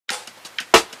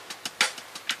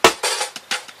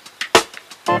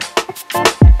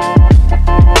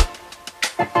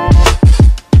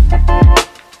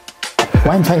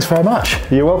Wayne, thanks very much.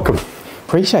 You're welcome.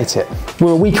 Appreciate it.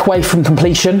 We're a week away from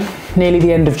completion, nearly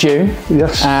the end of June.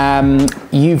 Yes.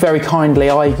 You very kindly,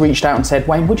 I reached out and said,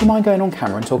 Wayne, would you mind going on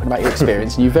camera and talking about your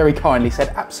experience? And you very kindly said,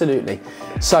 absolutely.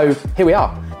 So here we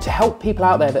are. To help people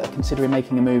out there that are considering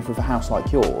making a move with a house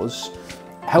like yours,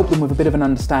 help them with a bit of an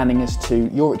understanding as to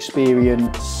your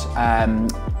experience,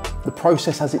 the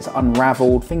process as it's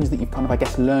unravelled, things that you've kind of, I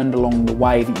guess, learned along the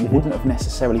way that you wouldn't have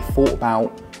necessarily thought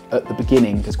about at the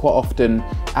beginning, because quite often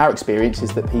our experience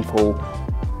is that people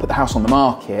put the house on the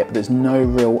market, but there's no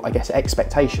real, I guess,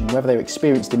 expectation, whether they're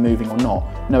experienced in moving or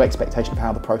not, no expectation of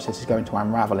how the process is going to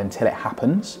unravel until it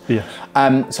happens. Yes.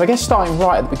 So I guess starting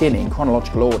right at the beginning,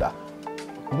 chronological order,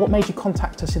 what made you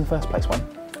contact us in the first place, Wayne?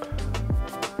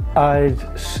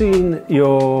 I'd seen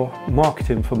your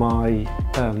marketing for my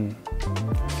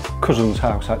cousin's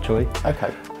house, actually.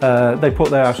 Okay. They put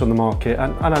their house on the market,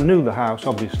 and I knew the house,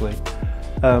 obviously.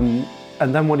 And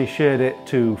then when he shared it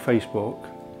to Facebook,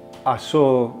 I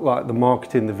saw like the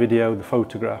marketing, the video, the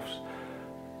photographs,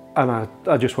 and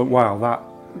I just went, wow, that,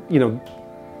 you know,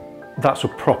 that's a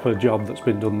proper job that's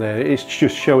been done there. It's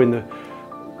just showing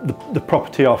the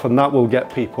property off, and that will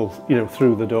get people, you know,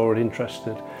 through the door and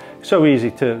interested. It's so easy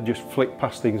to just flick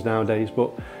past things nowadays,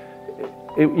 but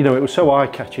it, you know, it was so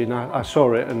eye-catching. I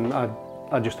saw it and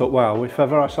I just thought, wow, if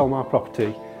ever I sell my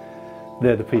property,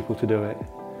 they're the people to do it.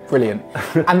 Brilliant.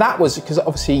 And that was, because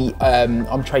obviously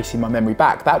I'm tracing my memory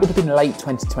back, that would have been late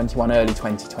 2021, early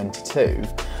 2022.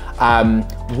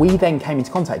 We then came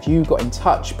into contact, you got in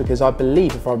touch because I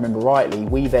believe, if I remember rightly,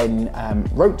 we then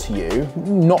wrote to you,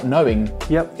 not knowing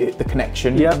the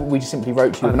connection. Yep. We just simply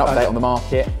wrote to you with an update on the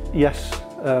market. Yes,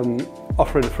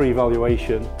 offering a free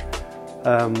valuation.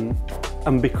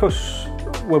 And because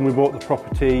when we bought the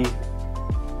property,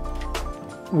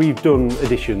 we've done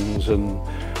additions and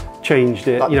changed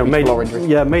it, like, you know,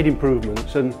 made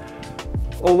improvements. And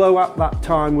although at that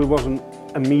time we wasn't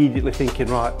immediately thinking,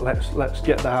 right, let's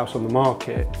get the house on the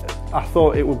market, I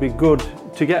thought it would be good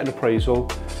to get an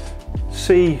appraisal,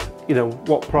 see, you know,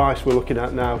 what price we're looking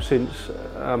at now, since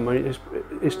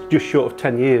it's just short of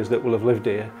 10 years that we'll have lived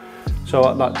here. So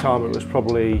at that time it was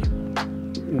probably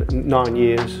 9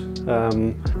 years,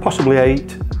 possibly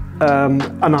 8,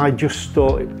 and I just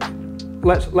thought,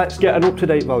 let's get an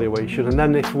up-to-date valuation, and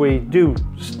then if we do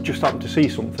just happen to see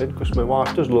something, because my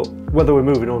wife does look, whether we're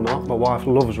moving or not, my wife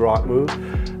loves Rightmove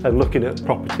and looking at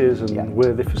properties and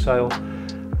worthy for sale.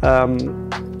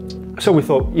 So we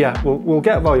thought, yeah, we'll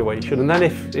get a valuation, and then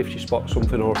if she spots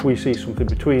something or if we see something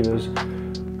between us,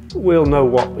 we'll know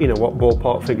what, you know, what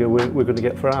ballpark figure we're going to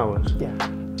get for ours. Yeah.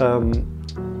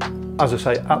 As I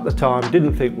say, at the time,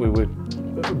 didn't think we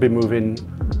would be moving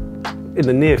in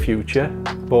the near future,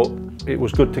 but it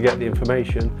was good to get the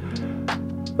information.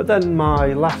 But then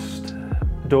my last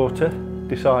daughter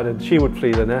decided she would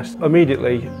flee the nest.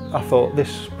 Immediately I thought,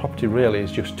 this property really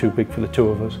is just too big for the two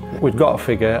of us. We've got a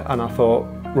figure, and I thought,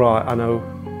 right, I know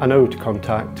who to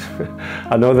contact.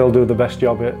 I know they'll do the best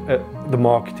job at the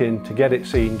marketing to get it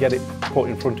seen, get it put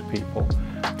in front of people,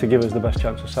 to give us the best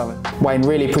chance of selling. Wayne,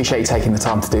 really appreciate you taking the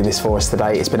time to do this for us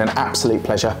today. It's been an absolute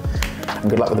pleasure, and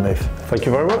good luck with the move. Thank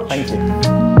you very much. Thank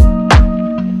you.